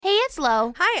it's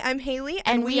Lo. Hi, I'm Haley,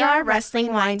 and we are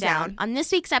Wrestling Wind Down. On this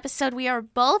week's episode, we are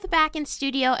both back in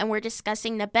studio, and we're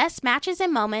discussing the best matches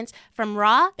and moments from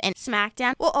Raw and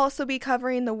SmackDown. We'll also be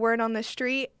covering the word on the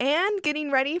street and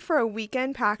getting ready for a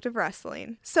weekend packed of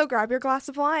wrestling. So grab your glass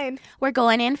of wine. We're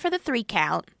going in for the 3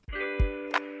 count.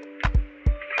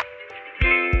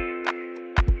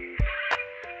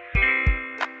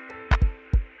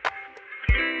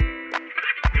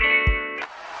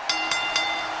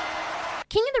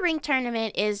 King of the Ring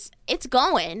tournament it's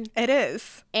going. It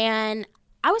is. And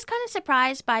I was kind of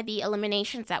surprised by the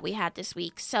eliminations that we had this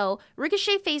week. So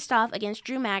Ricochet faced off against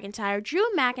Drew McIntyre. Drew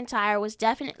McIntyre was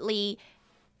definitely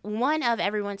one of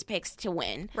everyone's picks to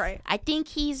win. Right. I think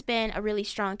he's been a really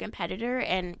strong competitor,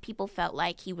 and people felt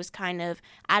like he was kind of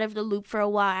out of the loop for a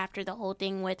while after the whole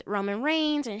thing with Roman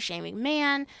Reigns and Shane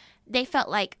McMahon. They felt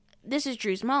like this is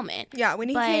Drew's moment. Yeah, when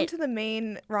he came to the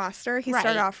main roster, he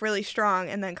started off really strong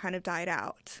and then kind of died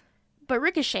out. But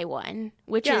Ricochet won,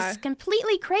 which is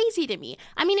completely crazy to me.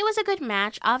 I mean, it was a good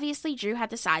match. Obviously, Drew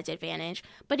had the size advantage,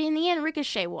 but in the end,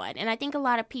 Ricochet won. And I think a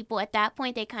lot of people at that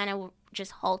point, they kind of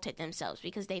just halted themselves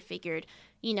because they figured,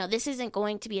 this isn't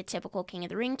going to be a typical King of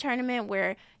the Ring tournament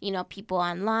where, people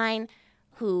online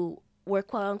who were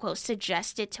quote-unquote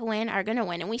suggested to win are going to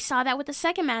win. And we saw that with the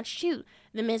second match, too,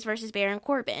 The Miz versus Baron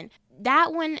Corbin.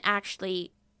 That one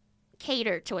actually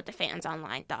catered to what the fans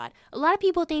online thought. A lot of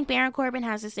people think Baron Corbin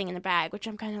has this thing in the bag, which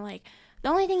I'm kind of like, the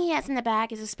only thing he has in the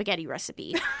bag is a spaghetti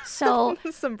recipe. So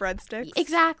some breadsticks.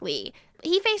 Exactly.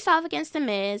 He faced off against The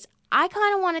Miz. I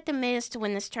kind of wanted The Miz to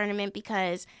win this tournament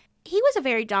because he was a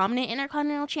very dominant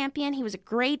Intercontinental Champion. He was a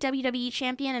great WWE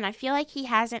Champion, and I feel like he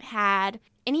hasn't had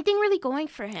anything really going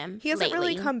for him. He hasn't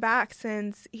really come back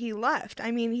since he left.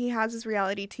 I mean, he has his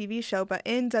reality TV show, but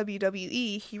in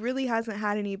WWE, he really hasn't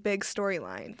had any big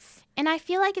storylines. And I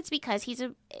feel like it's because he's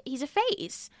a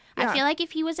face. Yeah. I feel like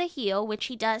if he was a heel, which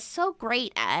he does so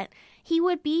great at, he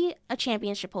would be a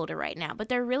championship holder right now. But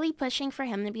they're really pushing for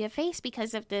him to be a face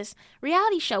because of this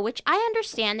reality show, which I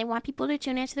understand. They want people to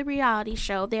tune into the reality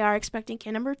show. They are expecting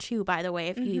kid number 2, by the way,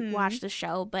 if you watch the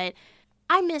show. But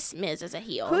I miss Miz as a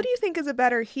heel. Who do you think is a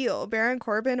better heel, Baron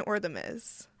Corbin or The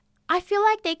Miz? I feel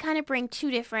like they kind of bring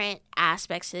two different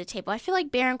aspects to the table. I feel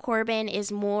like Baron Corbin is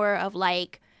more of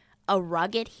like a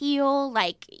rugged heel.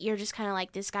 Like, you're just kind of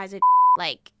like, this guy's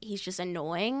like, he's just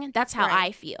annoying. That's how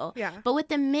I feel. Yeah. But with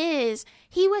The Miz,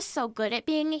 he was so good at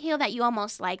being a heel that you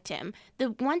almost liked him.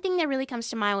 The one thing that really comes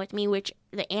to mind with me, which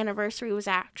the anniversary was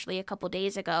actually a couple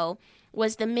days ago,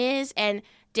 was The Miz and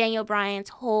Daniel Bryan's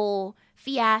whole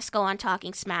fiasco on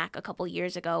Talking Smack a couple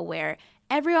years ago, where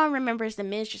everyone remembers The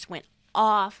Miz just went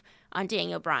off on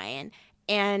Daniel Bryan.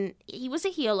 And he was a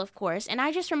heel, of course. And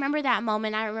I just remember that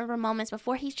moment. I remember moments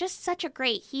before. He's just such a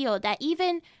great heel that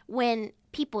even when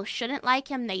people shouldn't like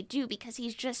him, they do, because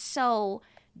he's just so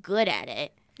good at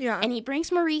it. Yeah. And he brings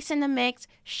Maryse in the mix.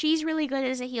 She's really good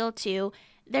as a heel, too.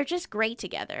 They're just great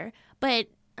together. But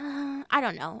I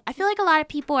don't know. I feel like a lot of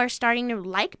people are starting to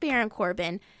like Baron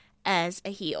Corbin as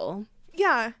a heel.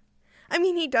 Yeah. I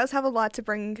mean, he does have a lot to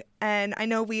bring, and I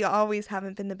know we always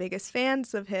haven't been the biggest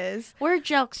fans of his. We're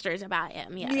jokesters about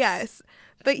him, yes. Yes,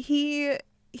 but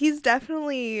he's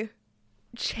definitely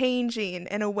changing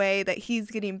in a way that he's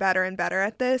getting better and better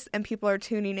at this, and people are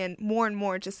tuning in more and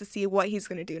more just to see what he's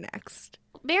going to do next.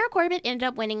 Baron Corbin ended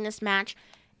up winning this match,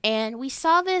 and we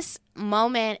saw this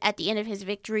moment at the end of his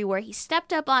victory where he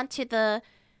stepped up onto the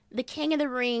King of the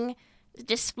Ring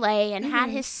display and had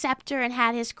his scepter and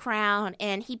had his crown,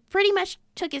 and he pretty much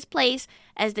took his place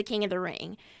as the King of the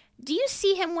Ring. Do you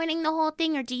see him winning the whole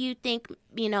thing, or do you think,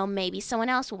 maybe someone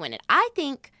else will win it? I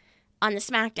think on the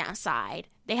SmackDown side,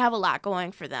 they have a lot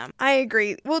going for them. I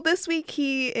agree. Well, this week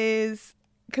he is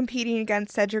competing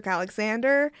against Cedric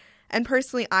Alexander, and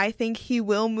personally, I think he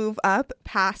will move up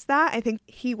past that. I think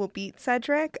he will beat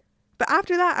Cedric, but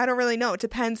after that, I don't really know. It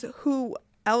depends who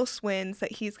else wins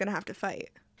that he's going to have to fight.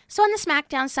 So on the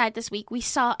SmackDown side this week, we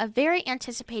saw a very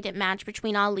anticipated match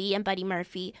between Ali and Buddy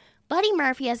Murphy. Buddy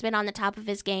Murphy has been on the top of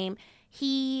his game.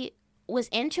 He was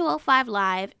in 205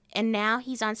 Live, and now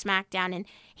he's on SmackDown, and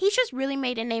he's just really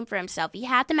made a name for himself. He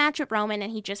had the match with Roman,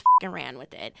 and he just fucking ran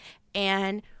with it.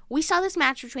 And we saw this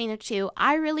match between the two.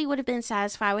 I really would have been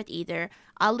satisfied with either.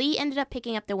 Ali ended up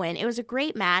picking up the win. It was a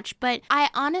great match, but I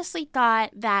honestly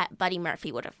thought that Buddy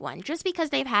Murphy would have won, just because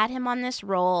they've had him on this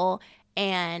role,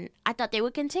 and I thought they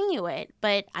would continue it,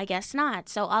 but I guess not.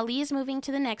 So Ali is moving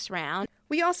to the next round.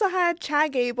 We also had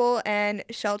Chad Gable and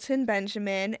Shelton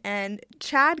Benjamin, and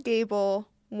Chad Gable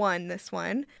won this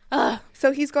one. Ugh.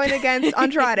 So he's going against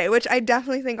Andrade, which I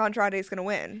definitely think Andrade is going to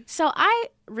win. So I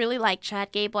really like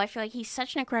Chad Gable. I feel like he's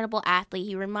such an incredible athlete.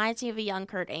 He reminds me of a young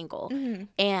Kurt Angle. Mm-hmm.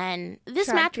 And this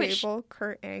Chad match Gable,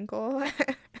 Kurt Angle.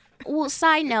 Well,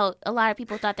 side note, a lot of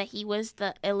people thought that he was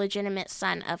the illegitimate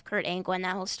son of Kurt Angle, and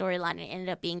that whole storyline ended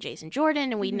up being Jason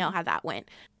Jordan, and we know how that went.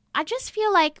 I just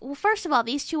feel like, well, first of all,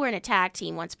 these two were in a tag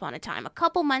team once upon a time. A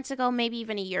couple months ago, maybe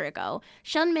even a year ago,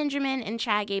 Shelton Benjamin and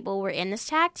Chad Gable were in this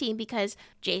tag team because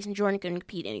Jason Jordan couldn't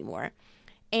compete anymore.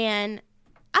 And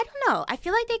I don't know. I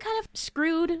feel like they kind of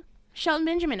screwed Shelton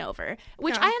Benjamin over,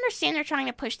 which I understand they're trying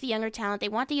to push the younger talent. They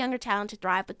want the younger talent to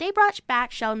thrive, but they brought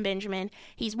back Shelton Benjamin.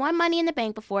 He's won Money in the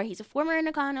Bank before. He's a former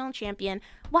Intercontinental Champion.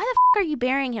 Why the are you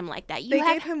burying him like that? They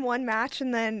gave him one match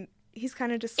and then he's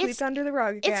kind of just swept under the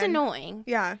rug again. It's annoying.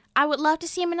 Yeah. I would love to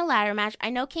see him in a ladder match. I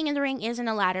know King of the Ring isn't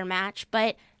a ladder match,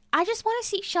 but I just want to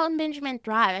see Shelton Benjamin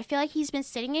thrive. I feel like he's been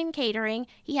sitting in catering.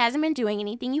 He hasn't been doing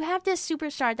anything. You have this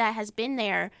superstar that has been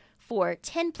there for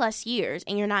 10 plus years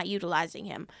and you're not utilizing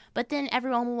him. But then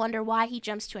everyone will wonder why he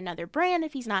jumps to another brand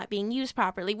if he's not being used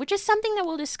properly, which is something that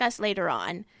we'll discuss later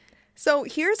on. So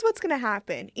here's what's going to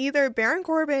happen. Either Baron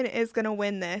Corbin is going to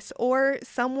win this or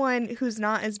someone who's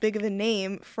not as big of a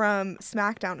name from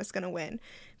SmackDown is going to win.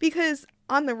 Because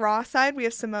on the Raw side, we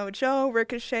have Samoa Joe,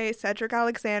 Ricochet, Cedric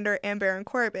Alexander, and Baron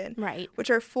Corbin. Right. Which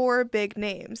are 4 big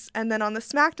names. And then on the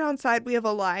SmackDown side, we have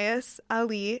Elias,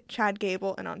 Ali, Chad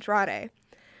Gable, and Andrade.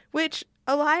 Which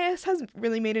Elias has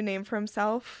really made a name for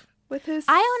himself with his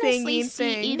I honestly singing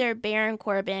see thing. either Baron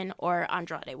Corbin or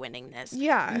Andrade winning this.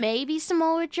 Yeah. Maybe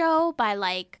Samoa Joe by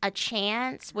like a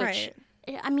chance, which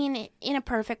I mean, in a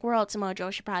perfect world, Samoa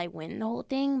Joe should probably win the whole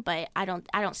thing, but I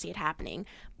don't see it happening.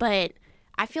 But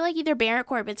I feel like either Baron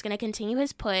Corbin's going to continue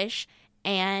his push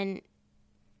and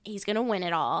he's going to win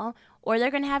it all, or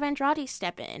they're going to have Andrade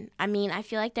step in. I mean, I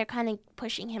feel like they're kind of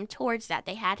pushing him towards that.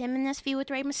 They had him in this feud with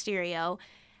Rey Mysterio.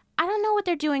 I don't know what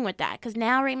they're doing with that, because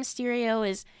now Rey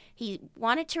Mysterio he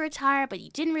wanted to retire, but he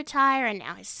didn't retire, and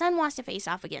now his son wants to face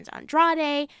off against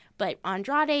Andrade, but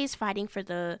Andrade is fighting for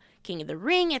the King of the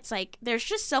Ring. It's like, there's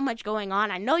just so much going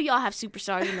on. I know y'all have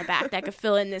superstars in the back that could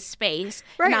fill in this space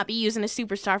and not be using a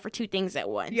superstar for 2 things at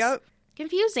once. Yep.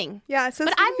 Confusing. Yeah, so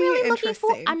but I'm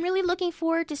really looking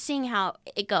forward to seeing how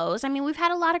it goes. I mean, we've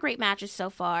had a lot of great matches so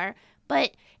far,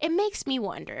 but it makes me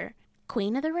wonder,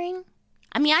 Queen of the Ring?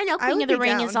 I mean, I know Queen of the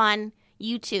Ring is on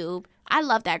YouTube. I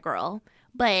love that girl,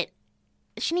 but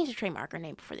she needs to trademark her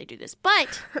name before they do this.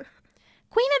 But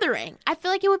Queen of the Ring, I feel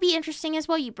like it would be interesting as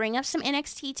well. You bring up some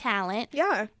NXT talent.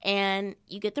 Yeah. And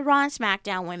you get the Raw and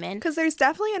SmackDown women. Because there's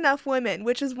definitely enough women,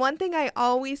 which is one thing I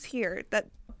always hear, that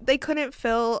they couldn't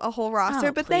fill a whole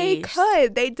roster, but they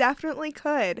could. They definitely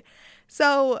could.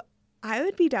 So I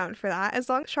would be down for that as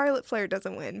long as Charlotte Flair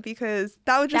doesn't win, because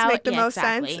that would just make the most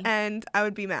sense, and I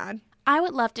would be mad. I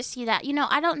would love to see that. You know,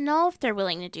 I don't know if they're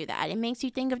willing to do that. It makes you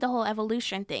think of the whole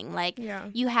Evolution thing. Like,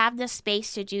 you have the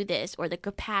space to do this, or the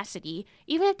capacity.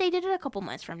 Even if they did it a couple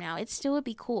months from now, it still would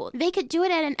be cool. They could do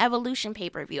it at an Evolution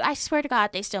pay-per-view. I swear to God,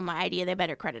 they steal my idea. They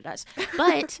better credit us.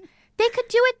 But they could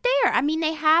do it there. I mean,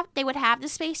 they would have the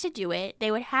space to do it. They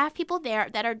would have people there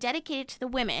that are dedicated to the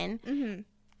women. Mm-hmm.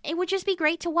 It would just be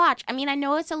great to watch. I mean, I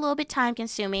know it's a little bit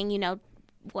time-consuming,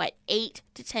 8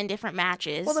 to 10 different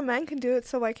matches. Well, the men can do it,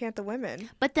 so why can't the women?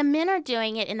 But the men are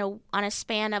doing it on a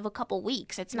span of a couple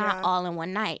weeks. It's not all in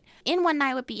one night. In one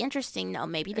night would be interesting, though.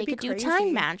 Maybe they could do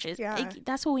time matches. Yeah.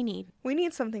 That's what we need. We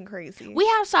need something crazy. We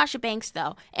have Sasha Banks,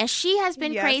 though, and she has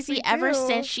been crazy ever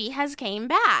since she has came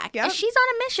back. Yep. And she's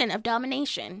on a mission of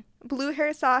domination. Blue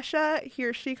hair Sasha,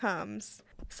 here she comes.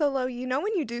 So, Lo,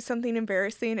 when you do something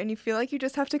embarrassing and you feel like you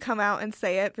just have to come out and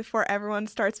say it before everyone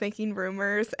starts making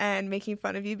rumors and making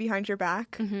fun of you behind your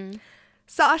back? Mm-hmm.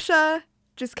 Sasha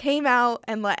just came out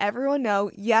and let everyone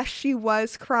know, yes, she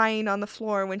was crying on the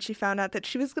floor when she found out that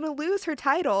she was going to lose her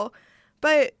title,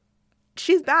 but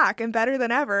she's back and better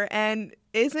than ever and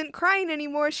isn't crying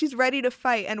anymore. She's ready to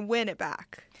fight and win it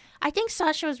back. I think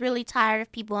Sasha was really tired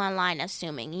of people online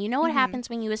assuming. You know what happens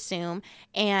when you assume,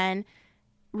 and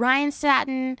Ryan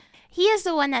Satin, he is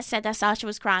the one that said that Sasha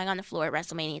was crying on the floor at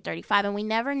WrestleMania 35, and we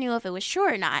never knew if it was true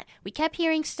or not. We kept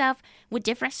hearing stuff with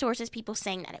different sources, people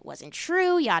saying that it wasn't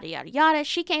true, yada, yada, yada.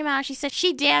 She came out and she said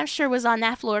she damn sure was on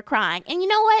that floor crying. And you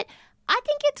know what? I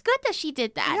think it's good that she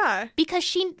did that. Yeah. Because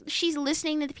she's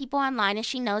listening to the people online, and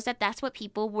she knows that that's what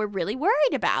people were really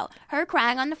worried about, her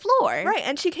crying on the floor. Right,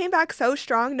 and she came back so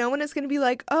strong. No one is going to be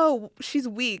like, oh, she's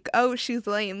weak. Oh, she's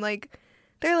lame. Like,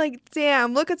 they're like,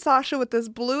 damn, look at Sasha with this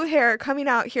blue hair coming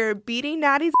out here beating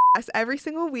Natty's ass every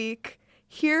single week.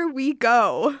 here we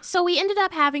go. So we ended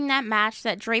up having that match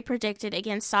that Dre predicted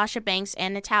against Sasha Banks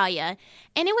and Natalya,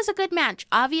 and it was a good match.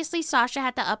 Obviously, Sasha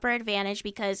had the upper advantage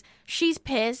because she's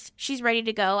pissed. She's ready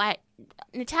to go.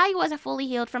 Natalya wasn't fully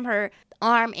healed from her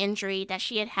arm injury that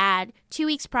she had 2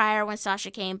 weeks prior when Sasha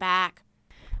came back.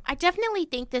 I definitely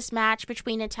think this match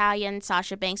between Natalya and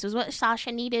Sasha Banks was what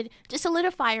Sasha needed to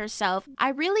solidify herself. I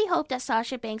really hope that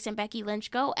Sasha Banks and Becky Lynch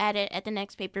go at it at the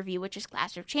next pay-per-view, which is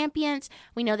Clash of Champions.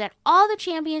 We know that all the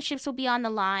championships will be on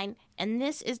the line, and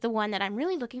this is the one that I'm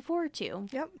really looking forward to.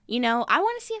 Yep. You know, I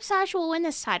want to see if Sasha will win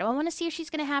this title. I want to see if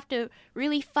she's going to have to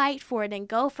really fight for it and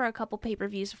go for a couple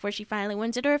pay-per-views before she finally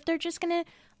wins it, or if they're just going to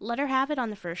let her have it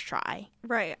on the first try.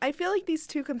 Right. I feel like these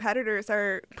two competitors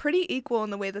are pretty equal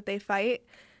in the way that they fight.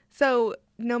 So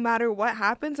no matter what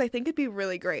happens, I think it'd be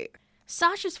really great.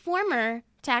 Sasha's former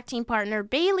tag team partner,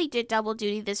 Bayley, did double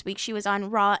duty this week. She was on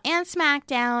Raw and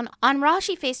SmackDown. On Raw,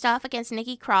 she faced off against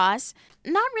Nikki Cross.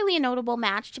 Not really a notable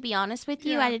match, to be honest with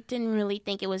you. Yeah. I didn't really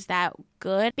think it was that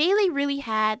good. Bayley really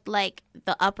had, like,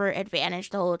 the upper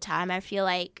advantage the whole time. I feel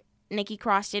like Nikki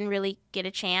Cross didn't really get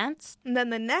a chance. And then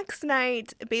the next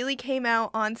night, Bayley came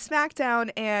out on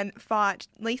SmackDown and fought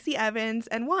Lacey Evans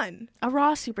and won. A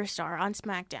Raw superstar on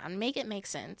SmackDown. Make it make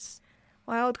sense.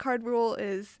 Wild card rule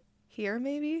is here,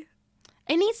 maybe?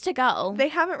 It needs to go. They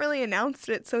haven't really announced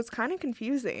it, so it's kind of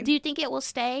confusing. Do you think it will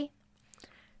stay?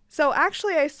 So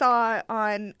actually, I saw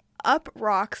on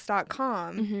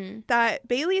uprocks.com that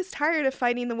Bayley is tired of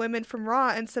fighting the women from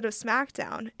Raw instead of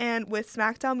SmackDown. And with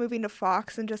SmackDown moving to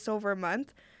Fox in just over a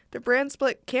month, the brand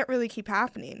split can't really keep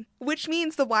happening, which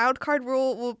means the wild card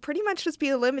rule will pretty much just be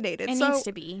eliminated. It needs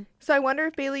to be. So I wonder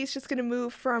if Bayley's just going to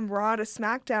move from Raw to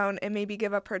SmackDown and maybe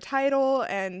give up her title.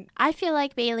 And I feel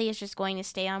like Bayley is just going to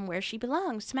stay on where she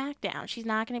belongs, SmackDown. She's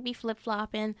not going to be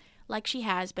flip-flopping like she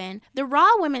has been. The Raw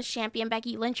Women's Champion,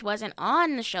 Becky Lynch, wasn't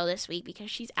on the show this week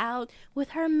because she's out with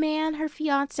her man, her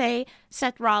fiancé,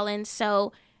 Seth Rollins.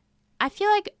 So I feel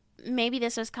like maybe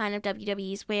this was kind of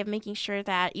WWE's way of making sure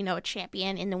that, you know, a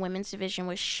champion in the women's division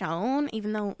was shown,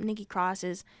 even though Nikki Cross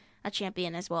is a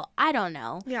champion as well. I don't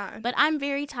know. Yeah. But I'm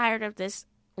very tired of this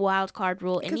wild card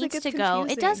rule. It needs to go.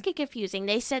 It does get confusing.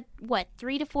 They said,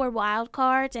 3 to 4 wild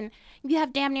cards, and you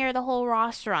have damn near the whole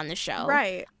roster on the show.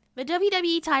 Right. The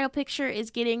WWE title picture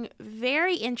is getting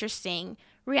very interesting.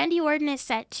 Randy Orton is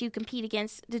set to compete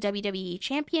against the WWE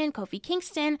champion, Kofi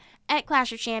Kingston, at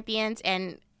Clash of Champions,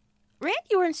 and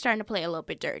Randy Orton's starting to play a little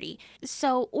bit dirty.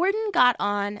 So Orton got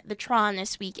on the Tron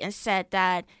this week and said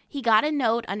that he got a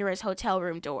note under his hotel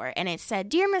room door, and it said,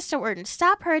 "Dear Mr. Orton,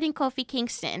 stop hurting Kofi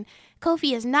Kingston.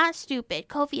 Kofi is not stupid.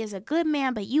 Kofi is a good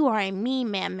man, but you are a mean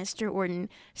man, Mr. Orton.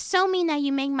 So mean that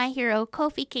you make my hero,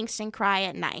 Kofi Kingston, cry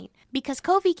at night. Because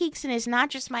Kofi Kingston is not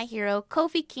just my hero,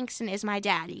 Kofi Kingston is my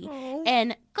daddy." Aww.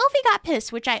 And Kofi got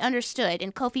pissed, which I understood,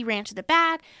 and Kofi ran to the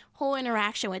back, whole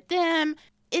interaction with them.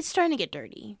 It's starting to get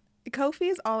dirty. Kofi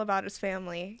is all about his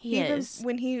family. He is.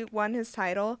 When he won his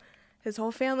title, his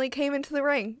whole family came into the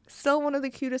ring. Still one of the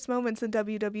cutest moments in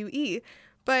WWE.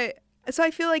 But so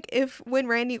I feel like when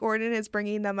Randy Orton is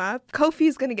bringing them up,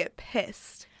 Kofi's going to get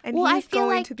pissed. And he's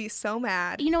going to be so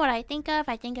mad. You know what I think of?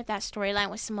 I think of that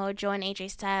storyline with Samoa Joe and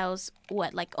AJ Styles,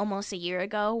 almost a year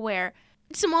ago, where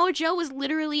Samoa Joe was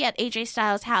literally at AJ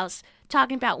Styles' house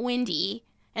talking about Wendy,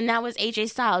 and that was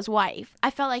AJ Styles' wife. I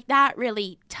felt like that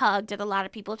really tugged at a lot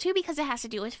of people, too, because it has to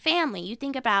do with family. You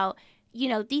think about,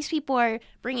 these people are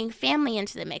bringing family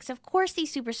into the mix. Of course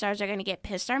these superstars are going to get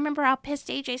pissed. I remember how pissed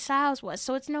AJ Styles was,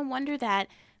 so it's no wonder that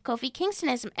Kofi Kingston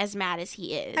is as mad as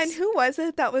he is. And who was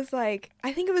it that was like,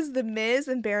 I think it was The Miz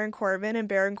and Baron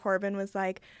Corbin was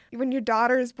like, when your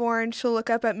daughter is born, she'll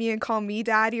look up at me and call me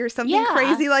daddy or something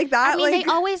crazy like that. I mean, they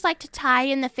always like to tie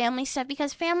in the family stuff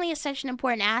because family is such an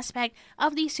important aspect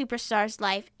of these superstars'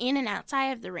 life in and outside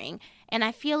of the ring. And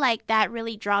I feel like that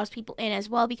really draws people in as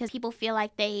well because people feel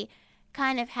like they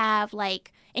kind of have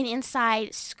like an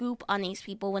inside scoop on these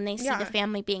people when they see the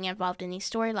family being involved in these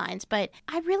storylines. But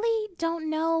I really don't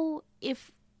know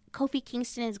if Kofi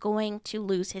Kingston is going to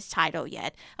lose his title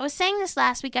yet. I was saying this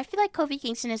last week. I feel like Kofi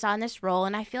Kingston is on this roll,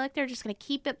 and I feel like they're just going to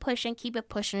keep it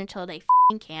pushing until they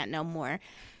can't no more.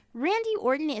 Randy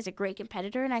Orton is a great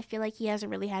competitor, and I feel like he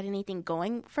hasn't really had anything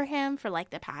going for him for like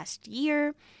the past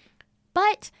year.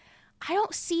 But I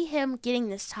don't see him getting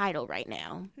this title right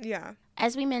now. Yeah.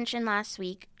 As we mentioned last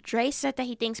week, Dre said that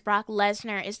he thinks Brock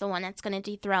Lesnar is the one that's going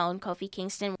to dethrone Kofi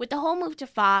Kingston. With the whole move to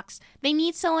Fox, they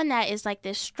need someone that is like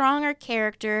this stronger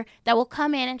character that will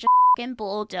come in and just fucking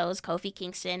bulldoze Kofi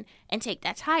Kingston and take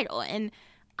that title. And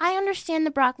I understand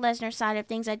the Brock Lesnar side of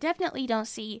things. I definitely don't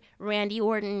see Randy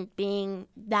Orton being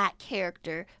that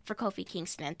character for Kofi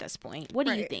Kingston at this point. What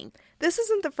do you think? This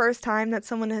isn't the first time that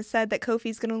someone has said that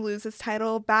Kofi's going to lose his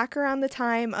title. Back around the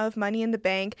time of Money in the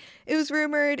Bank, it was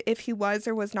rumored if he was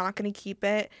or was not going to keep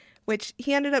it, which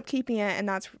he ended up keeping it, and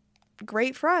that's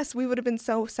great for us. We would have been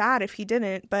so sad if he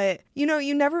didn't, but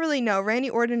you never really know. Randy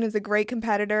Orton is a great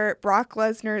competitor. Brock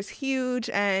Lesnar is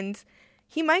huge, and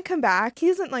he might come back. He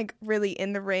isn't really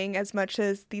in the ring as much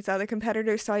as these other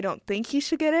competitors, so I don't think he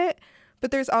should get it,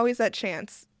 but there's always that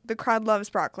chance. The crowd loves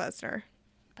Brock Lesnar.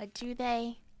 But do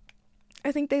they?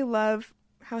 I think they love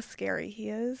how scary he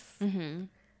is. Mm-hmm.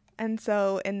 And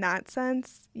so in that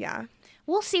sense, yeah.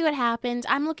 We'll see what happens.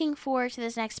 I'm looking forward to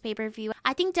this next pay-per-view.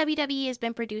 I think WWE has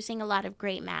been producing a lot of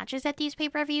great matches at these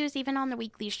pay-per-views, even on the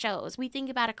weekly shows. We think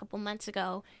about a couple months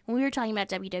ago when we were talking about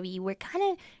WWE, we're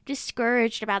kind of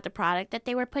discouraged about the product that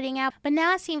they were putting out. But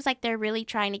now it seems like they're really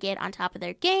trying to get on top of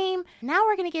their game. Now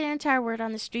we're going to get into our word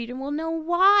on the street, and we'll know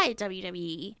why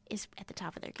WWE is at the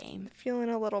top of their game. Feeling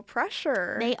a little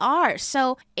pressure. They are.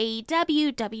 So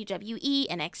AEW, WWE,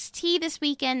 NXT this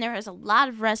weekend. There is a lot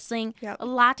of wrestling, a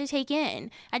lot to take in.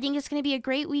 I think it's going to be a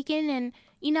great weekend, and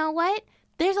you know what?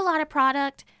 There's a lot of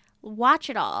product.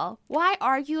 Watch it all. Why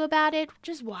argue about it?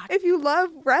 Just watch. If you love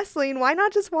wrestling, why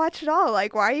not just watch it all? Why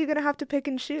are you going to have to pick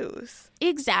and choose?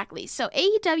 Exactly. So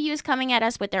AEW is coming at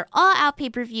us with their all-out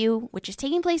pay-per-view, which is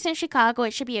taking place in Chicago.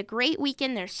 It should be a great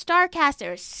weekend. There's StarCast.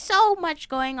 There's so much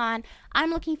going on.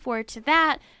 I'm looking forward to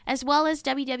that, as well as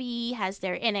WWE has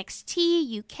their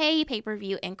NXT UK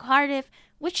pay-per-view in Cardiff,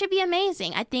 which should be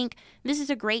amazing. I think this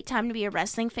is a great time to be a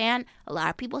wrestling fan. A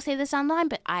lot of people say this online,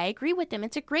 but I agree with them.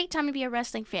 It's a great time to be a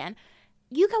wrestling fan.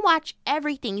 You can watch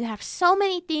everything. You have so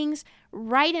many things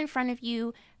right in front of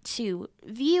you to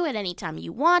view at any time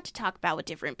you want, to talk about with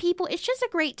different people. It's just a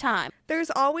great time. There's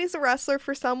always a wrestler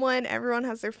for someone. Everyone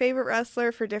has their favorite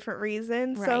wrestler for different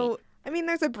reasons. Right. So,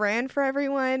 there's a brand for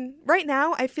everyone. Right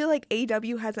now, I feel like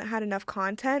AEW hasn't had enough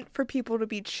content for people to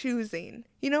be choosing.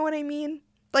 You know what I mean?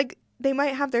 They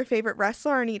might have their favorite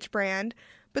wrestler on each brand,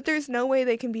 but there's no way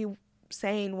they can be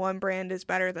saying one brand is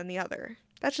better than the other.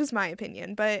 That's just my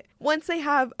opinion. But once they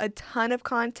have a ton of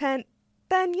content,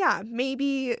 then yeah,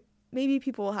 maybe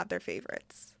people will have their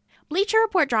favorites. Bleacher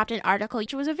Report dropped an article,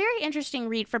 which was a very interesting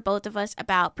read for both of us,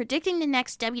 about predicting the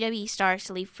next WWE stars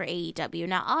to leave for AEW.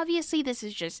 Now, obviously, this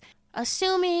is just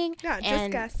assuming. Yeah,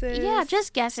 just guesses. Yeah,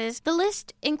 just guesses. The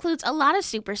list includes a lot of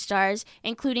superstars,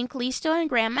 including Kalisto and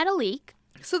Gran Metalik.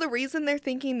 So the reason they're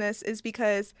thinking this is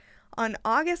because on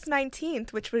August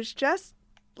 19th, which was just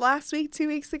last week, 2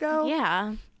 weeks ago.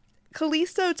 Yeah.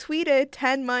 Kalisto tweeted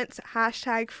 10 months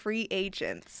 #free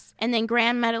agents. And then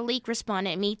Gran Metalik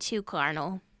responded, "Me too,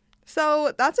 Carnal."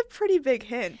 So that's a pretty big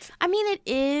hint. It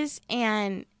is,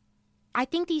 and I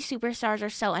think these superstars are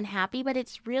so unhappy, but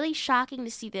it's really shocking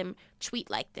to see them tweet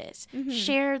like this. Mm-hmm.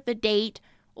 Share the date,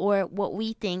 or what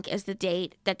we think is the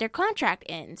date that their contract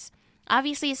ends.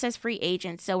 Obviously, it says free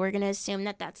agent, so we're going to assume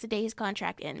that that's the day his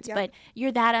contract ends. Yep. But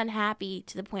you're that unhappy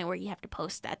to the point where you have to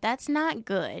post that. That's not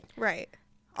good. Right.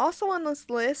 Also on this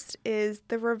list is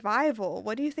The Revival.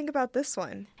 What do you think about this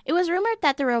one? It was rumored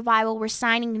that The Revival were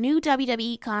signing new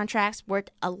WWE contracts worth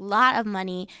a lot of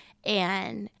money,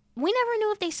 and we never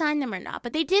knew if they signed them or not.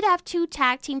 But they did have 2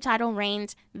 tag team title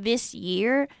reigns this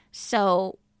year,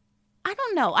 so I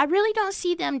don't know. I really don't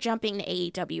see them jumping to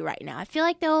AEW right now. I feel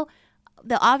like they'll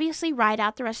obviously ride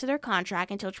out the rest of their contract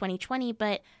until 2020,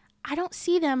 but I don't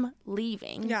see them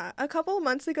leaving. Yeah, a couple of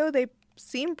months ago, they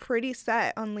seemed pretty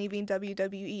set on leaving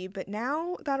WWE, but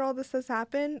now that all this has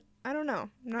happened, I don't know.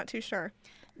 I'm not too sure.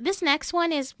 This next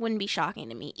one wouldn't be shocking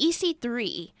to me.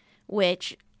 EC3,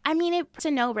 which, it's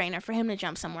a no-brainer for him to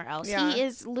jump somewhere else. Yeah. He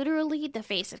is literally the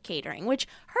face of catering, which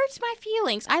hurts my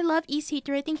feelings. I love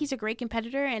EC3. I think he's a great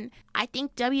competitor, and I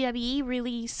think WWE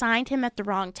really signed him at the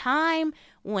wrong time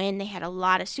when they had a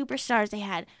lot of superstars. They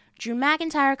had Drew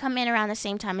McIntyre come in around the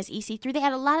same time as EC3. They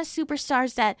had a lot of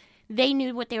superstars that they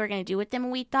knew what they were going to do with them,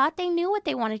 and we thought they knew what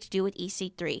they wanted to do with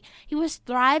EC3. He was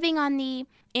thriving on the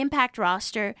Impact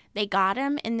roster. They got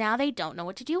him, and now they don't know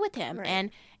what to do with him. Right.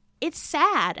 And it's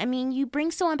sad. You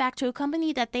bring someone back to a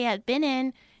company that they had been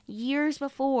in years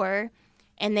before,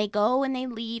 and they go and they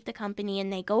leave the company,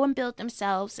 and they go and build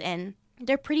themselves, and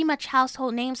they're pretty much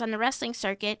household names on the wrestling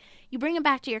circuit. You bring them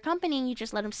back to your company, and you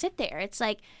just let them sit there. It's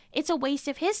it's a waste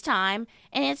of his time,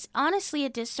 and it's honestly a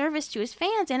disservice to his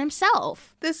fans and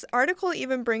himself. This article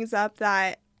even brings up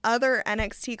that other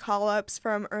NXT call-ups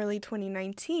from early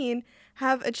 2019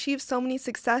 have achieved so many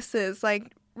successes,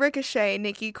 like Ricochet,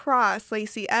 Nikki Cross,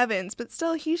 Lacey Evans, but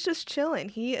still, he's just chilling.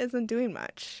 He isn't doing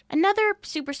much. Another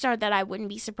superstar that I wouldn't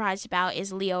be surprised about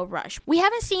is Lio Rush. We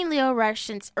haven't seen Lio Rush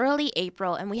since early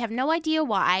April, and we have no idea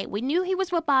why. We knew he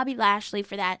was with Bobby Lashley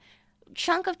for that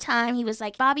chunk of time. He was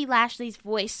like Bobby Lashley's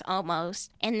voice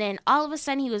almost, and then all of a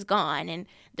sudden he was gone, and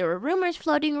there were rumors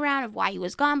floating around of why he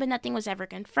was gone, but nothing was ever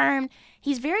confirmed.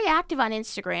 He's very active on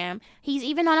Instagram. He's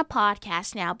even on a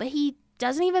podcast now, but he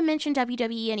doesn't even mention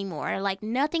WWE anymore. Like,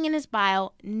 nothing in his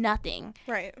bio, nothing.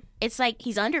 Right. It's like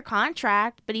he's under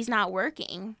contract, but he's not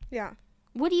working. Yeah.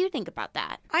 What do you think about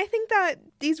that? I think that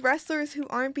these wrestlers who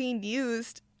aren't being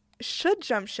used should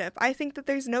jump ship. I think that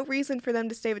there's no reason for them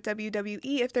to stay with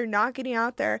WWE if they're not getting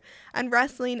out there and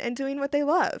wrestling and doing what they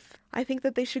love. I think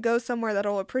that they should go somewhere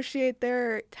that'll appreciate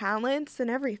their talents and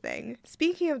everything.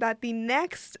 Speaking of that, the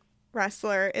next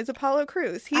wrestler is Apollo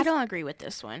Crews. I don't agree with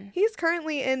this one. He's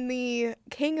currently in the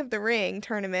King of the Ring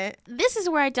tournament. This is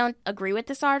where I don't agree with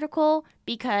this article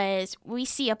because we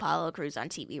see Apollo Crews on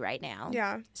TV right now.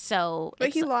 Yeah. So, but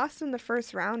he lost in the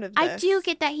first round of this. I do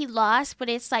get that he lost, but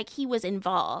it's like he was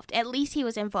involved. At least he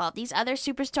was involved. These other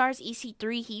superstars,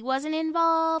 EC3, he wasn't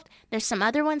involved. There's some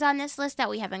other ones on this list that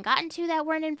we haven't gotten to that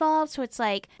weren't involved. So it's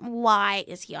like, why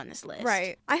is he on this list?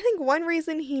 Right. I think one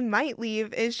reason he might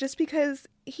leave is just because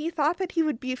he thought that he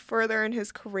would be further in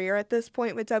his career at this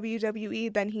point with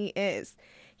WWE than he is.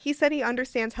 He said he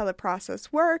understands how the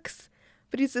process works,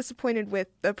 but he's disappointed with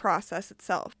the process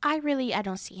itself. I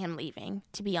don't see him leaving,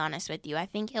 to be honest with you. I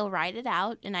think he'll ride it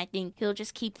out, and I think he'll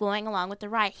just keep going along with the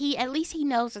ride. At least he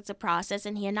knows it's a process,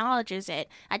 and he acknowledges it.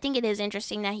 I think it is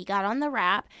interesting that he got on the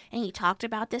Wrap, and he talked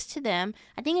about this to them.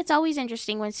 I think it's always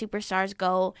interesting when superstars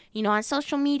go, on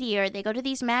social media, or they go to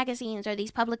these magazines or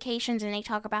these publications, and they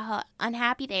talk about how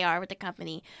unhappy they are with the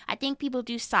company. I think people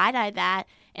do side-eye that,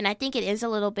 and I think it is a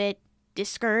little bit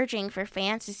discouraging for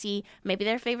fans to see maybe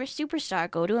their favorite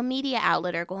superstar go to a media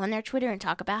outlet or go on their Twitter and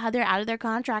talk about how they're out of their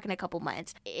contract in a couple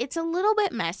months. It's a little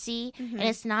bit messy, and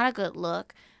it's not a good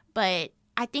look, but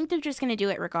I think they're just going to do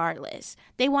it regardless.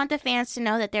 They want the fans to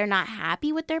know that they're not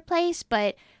happy with their place,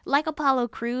 but like Apollo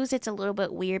Crews, it's a little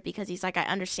bit weird because he's like, I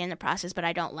understand the process, but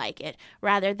I don't like it.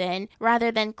 Rather than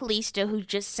Kalisto, who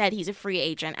just said he's a free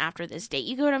agent after this date.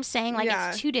 You get what I'm saying? Like,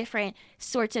 It's two different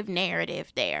sorts of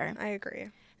narrative there. I agree.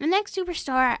 The next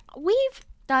superstar, we've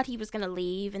thought he was going to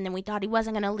leave, and then we thought he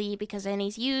wasn't going to leave because then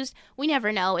he's used. We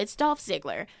never know. It's Dolph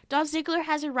Ziggler. Dolph Ziggler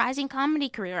has a rising comedy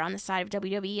career on the side of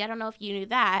WWE. I don't know if you knew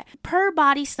that. Per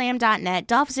Bodyslam.net,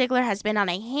 Dolph Ziggler has been on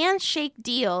a handshake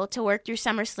deal to work through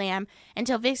SummerSlam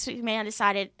until Vince McMahon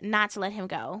decided not to let him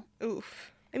go.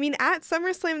 Oof. I mean, at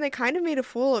SummerSlam, they kind of made a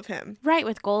fool of him. Right,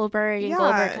 with Goldberg and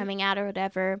Goldberg coming out or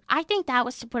whatever. I think that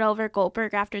was to put over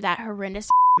Goldberg after that horrendous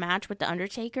match with The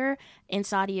Undertaker in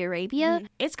Saudi Arabia.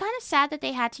 It's kind of sad that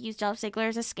they had to use Dolph Ziggler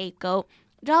as a scapegoat.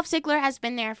 Dolph Ziggler has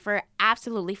been there for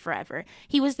absolutely forever.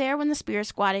 He was there when the Spear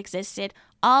Squad existed,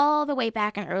 all the way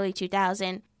back in early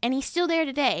 2000, and he's still there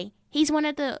today. He's one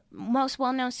of the most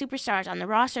well-known superstars on the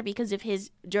roster because of his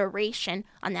duration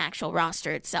on the actual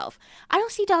roster itself. I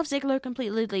don't see Dolph Ziggler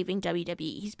completely leaving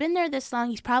WWE. He's been there this long.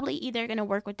 He's probably either going to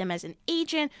work with them as an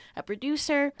agent, a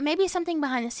producer, maybe something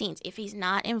behind the scenes if he's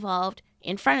not involved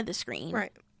in front of the screen.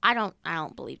 Right. I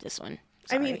don't believe this one.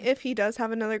 Sorry. I mean, if he does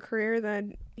have another career,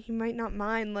 then he might not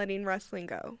mind letting wrestling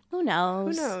go. Who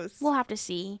knows? Who knows? We'll have to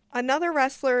see. Another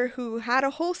wrestler who had a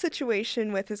whole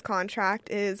situation with his contract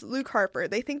is Luke Harper.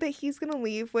 They think that he's going to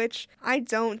leave, which I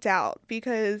don't doubt,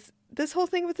 because this whole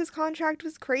thing with his contract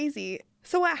was crazy.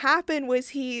 So what happened was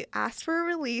he asked for a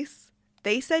release.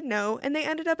 They said no, and they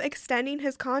ended up extending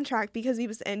his contract because he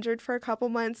was injured for a couple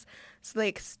months, so they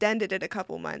extended it a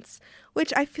couple months,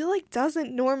 which I feel like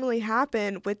doesn't normally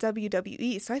happen with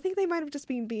WWE, so I think they might have just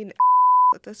been being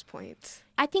at this point.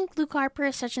 I think Luke Harper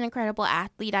is such an incredible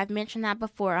athlete. I've mentioned that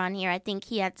before on here. I think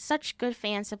he had such good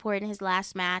fan support in his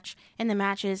last match and the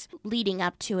matches leading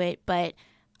up to it, but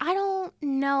I don't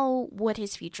know what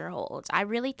his future holds. I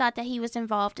really thought that he was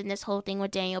involved in this whole thing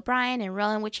with Daniel Bryan and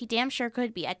Rowan, which he damn sure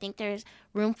could be. I think there's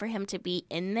room for him to be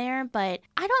in there, but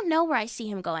I don't know where I see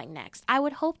him going next. I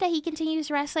would hope that he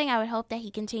continues wrestling. I would hope that he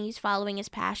continues following his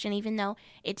passion, even though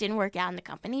it didn't work out in the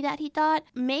company that he thought.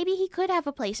 Maybe he could have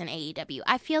a place in AEW.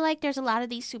 I feel like there's a lot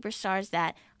of these superstars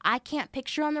that I can't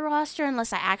picture on the roster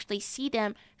unless I actually see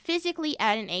them physically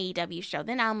at an AEW show.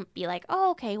 Then I'll be like,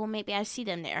 oh, okay, well, maybe I see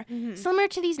them there. Similar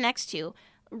to these next two,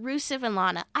 Rusev and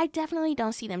Lana, I definitely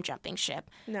don't see them jumping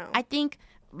ship. No. I think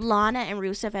Lana and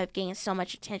Rusev have gained so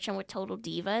much attention with Total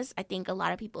Divas. I think a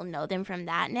lot of people know them from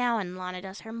that now, and Lana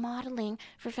does her modeling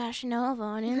for Fashion Nova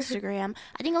on Instagram.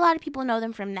 I think a lot of people know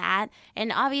them from that,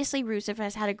 and obviously Rusev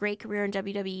has had a great career in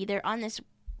WWE. They're on this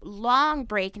long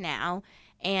break now.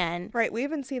 And right, we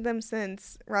haven't seen them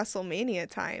since WrestleMania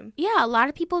time. Yeah, a lot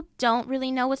of people don't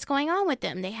really know what's going on with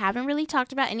them. They haven't really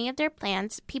talked about any of their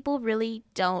plans. People really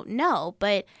don't know,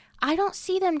 but I don't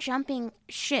see them jumping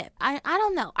ship. I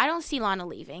don't know. I don't see Lana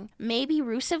leaving. Maybe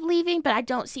Rusev leaving, but I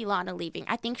don't see Lana leaving.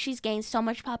 I think she's gained so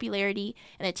much popularity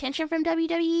and attention from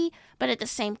WWE, but at the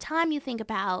same time, you think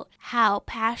about how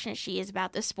passionate she is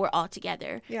about the sport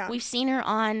altogether. Yeah. We've seen her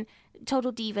on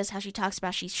Total Divas, how she talks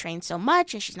about she's trained so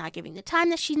much and she's not giving the time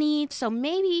that she needs. So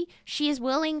maybe she is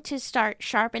willing to start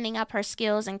sharpening up her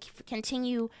skills and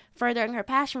continue furthering her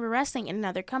passion for wrestling in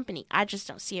another company. I just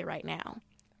don't see it right now.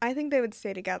 I think they would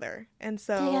stay together. And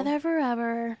so together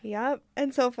forever. Yep.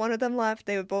 And so if one of them left,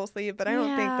 they would both leave, but I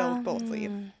don't think they'll both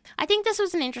leave. I think this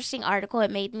was an interesting article.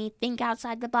 It made me think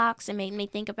outside the box. It made me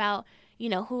think about,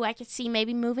 who I could see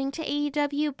maybe moving to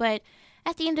AEW, but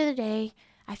at the end of the day,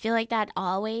 I feel like that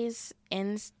always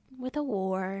ends with a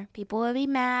war. People will be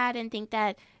mad and think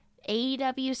that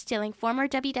AEW is stealing former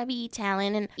WWE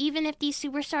talent. And even if these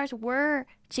superstars were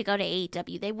to go to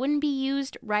AEW, they wouldn't be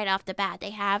used right off the bat.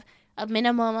 They have a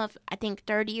minimum of, I think,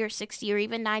 30 or 60 or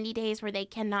even 90 days where they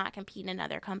cannot compete in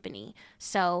another company.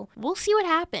 So we'll see what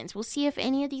happens. We'll see if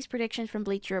any of these predictions from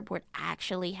Bleacher Report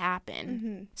actually happen.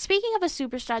 Mm-hmm. Speaking of a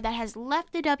superstar that has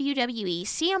left the WWE,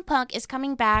 CM Punk is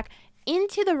coming back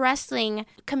into the wrestling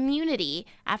community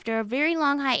after a very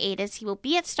long hiatus. He will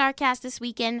be at StarCast this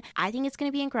weekend. I think it's going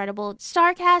to be incredible.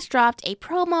 StarCast dropped a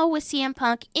promo with CM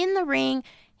Punk in the ring.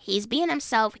 He's being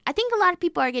himself. I think a lot of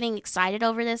people are getting excited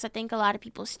over this. I think a lot of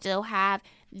people still have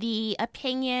the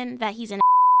opinion that he's an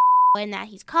and that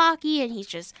he's cocky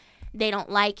and they don't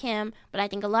like him. But I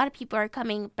think a lot of people are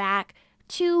coming back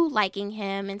to liking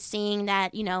him and seeing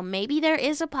that, maybe there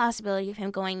is a possibility of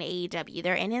him going to AEW.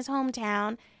 They're in his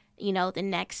hometown, the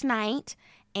next night.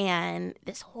 And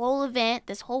this whole event,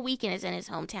 this whole weekend is in his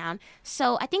hometown.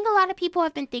 So I think a lot of people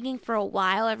have been thinking for a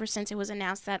while, ever since it was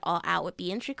announced that All Out would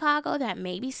be in Chicago, that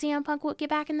maybe CM Punk would get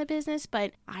back in the business.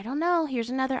 But I don't know. Here's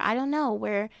another I don't know,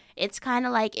 where it's kind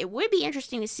of like it would be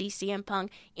interesting to see CM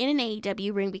Punk in an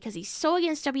AEW ring because he's so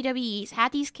against WWE. He's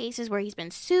had these cases where he's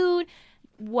been sued,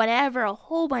 whatever, a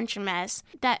whole bunch of mess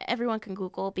that everyone can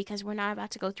Google because we're not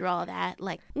about to go through all of that.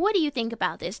 Like, what do you think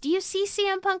about this? Do you see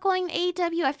CM Punk going to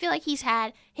AEW? I feel like he's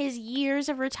had his years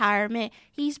of retirement.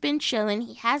 He's been chilling.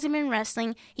 He hasn't been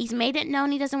wrestling. He's made it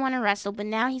known he doesn't want to wrestle, but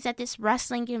now he's at this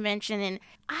wrestling convention, and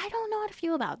I don't know how to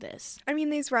feel about this. I mean,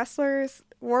 these wrestlers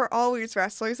were always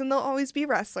wrestlers, and they'll always be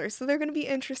wrestlers, so they're going to be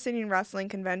interested in wrestling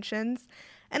conventions.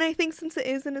 And I think since it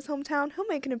is in his hometown, he'll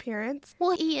make an appearance.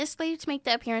 Well, he is slated to make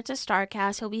the appearance at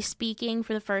StarCast. He'll be speaking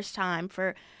for the first time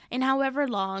in however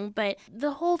long. But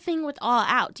the whole thing with All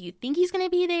Out, do you think he's going to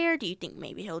be there? Do you think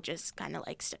maybe he'll just kind of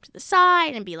like step to the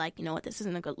side and be like, you know what, this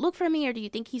isn't a good look for me? Or do you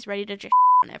think he's ready to just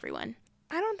on everyone?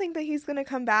 I don't think that he's going to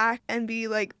come back and be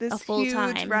like this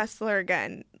huge wrestler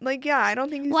again. Like, yeah, I don't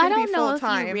think he's going to be full-time. Well, I don't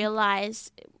know if you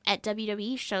realize at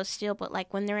WWE shows still, but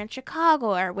like when they're in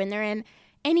Chicago or when they're in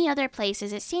any other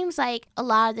places, it seems like a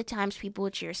lot of the times people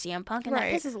would cheer CM Punk, and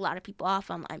that pisses a lot of people off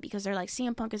online because they're like,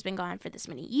 CM Punk has been gone for this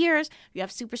many years. You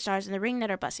have superstars in the ring that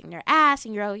are busting their ass,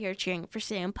 and you're over here cheering for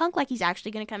CM Punk like he's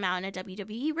actually going to come out in a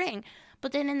WWE ring.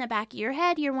 But then in the back of your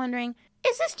head, you're wondering,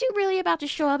 is this dude really about to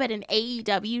show up at an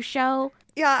AEW show?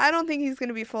 Yeah, I don't think he's going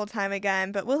to be full-time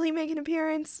again, but will he make an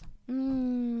appearance?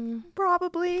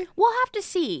 Probably. We'll have to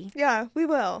see. Yeah, we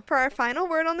will. For our final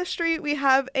word on the street, we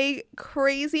have a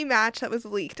crazy match that was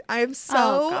leaked. I am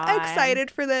so excited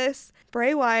for this.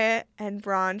 Bray Wyatt and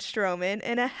Braun Strowman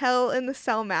in a Hell in the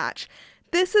Cell match.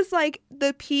 This is like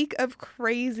the peak of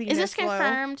craziness. Is this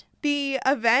confirmed? The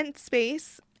event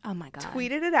space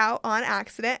tweeted it out on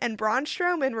accident, and Braun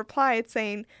Strowman replied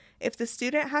saying, if the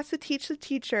student has to teach the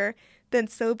teacher, then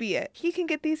so be it. He can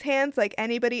get these hands like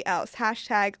anybody else.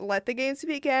 Hashtag let the games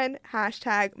begin.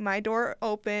 Hashtag my door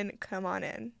open. Come on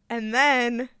in. And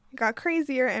then it got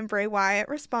crazier and Bray Wyatt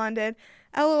responded,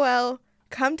 LOL,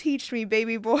 come teach me,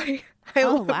 baby boy. I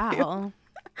love you.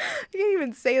 I can't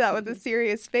even say that with a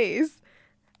serious face.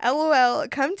 LOL,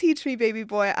 come teach me, baby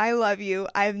boy. I love you.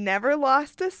 I've never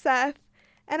lost to Seth,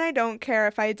 and I don't care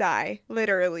if I die.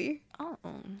 Literally. Oh.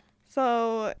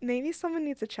 So maybe someone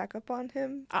needs a checkup on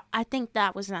him. I think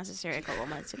that was necessary a couple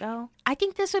months ago. I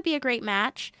think this would be a great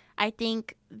match. I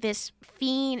think this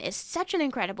Fiend is such an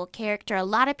incredible character. A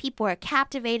lot of people are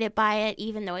captivated by it,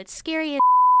 even though it's scary.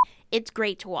 It's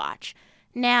great to watch.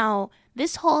 Now,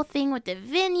 this whole thing with the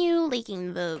venue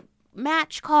leaking the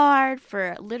match card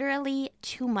for literally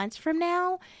 2 months from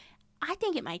now, I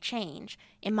think it might change,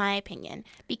 in my opinion,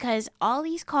 because all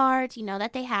these cards,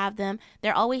 that they have them,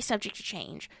 they're always subject to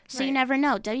change. So You never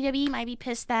know. WWE might be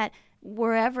pissed that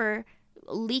wherever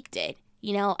leaked it.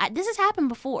 You know, this has happened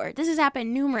before. This has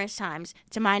happened numerous times,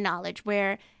 to my knowledge,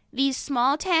 where these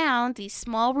small towns, these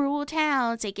small rural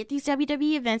towns, they get these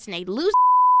WWE events and they lose.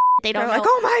 They're like,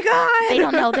 oh my God. They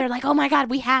don't know. They're like, oh my God,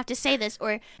 we have to say this.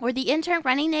 Or the intern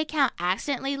running the account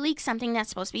accidentally leaks something that's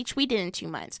supposed to be tweeted in 2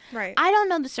 months. Right. I don't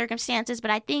know the circumstances,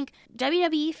 but I think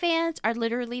WWE fans are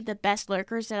literally the best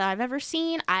lurkers that I've ever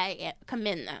seen. I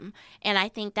commend them. And I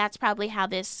think that's probably how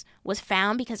this was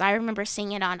found, because I remember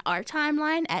seeing it on our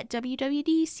timeline at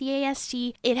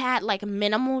WWDcast. It had like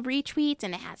minimal retweets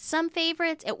and it had some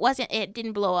favorites. It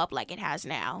didn't blow up like it has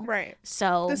now. Right.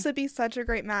 So this would be such a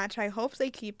great match. I hope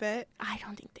they keep it. I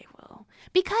don't think they will,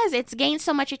 because it's gained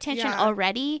so much attention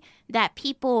already that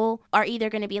people are either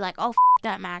going to be like, oh,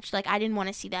 that match, like I didn't want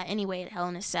to see that anyway at Hell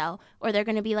in a Cell, or they're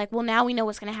going to be like, well, now we know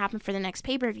what's going to happen for the next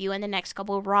pay-per-view and the next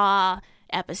couple of Raw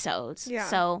episodes.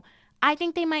 So I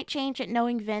think they might change it.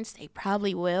 Knowing Vince, they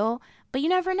probably will. But you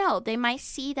never know. They might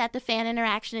see that the fan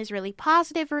interaction is really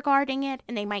positive regarding it,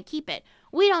 and they might keep it.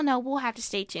 We don't know. We'll have to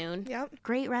stay tuned. Yep.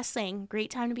 Great wrestling. Great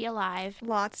time to be alive.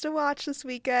 Lots to watch this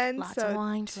weekend. Lots of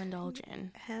wine to indulge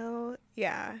in. Hell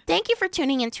yeah. Thank you for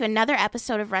tuning into another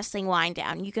episode of Wrestling Wind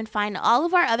Down. You can find all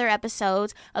of our other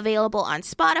episodes available on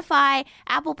Spotify,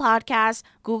 Apple Podcasts,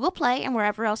 Google Play, and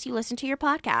wherever else you listen to your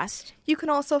podcast. You can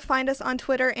also find us on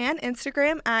Twitter and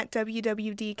Instagram at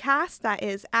WWDcast. That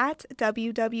is at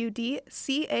WWDcast.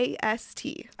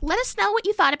 Let us know what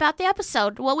you thought about the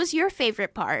episode. What was your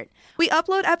favorite part? We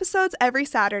upload episodes every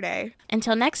Saturday.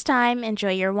 Until next time,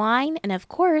 enjoy your wine and, of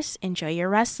course, enjoy your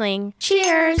wrestling.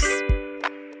 Cheers!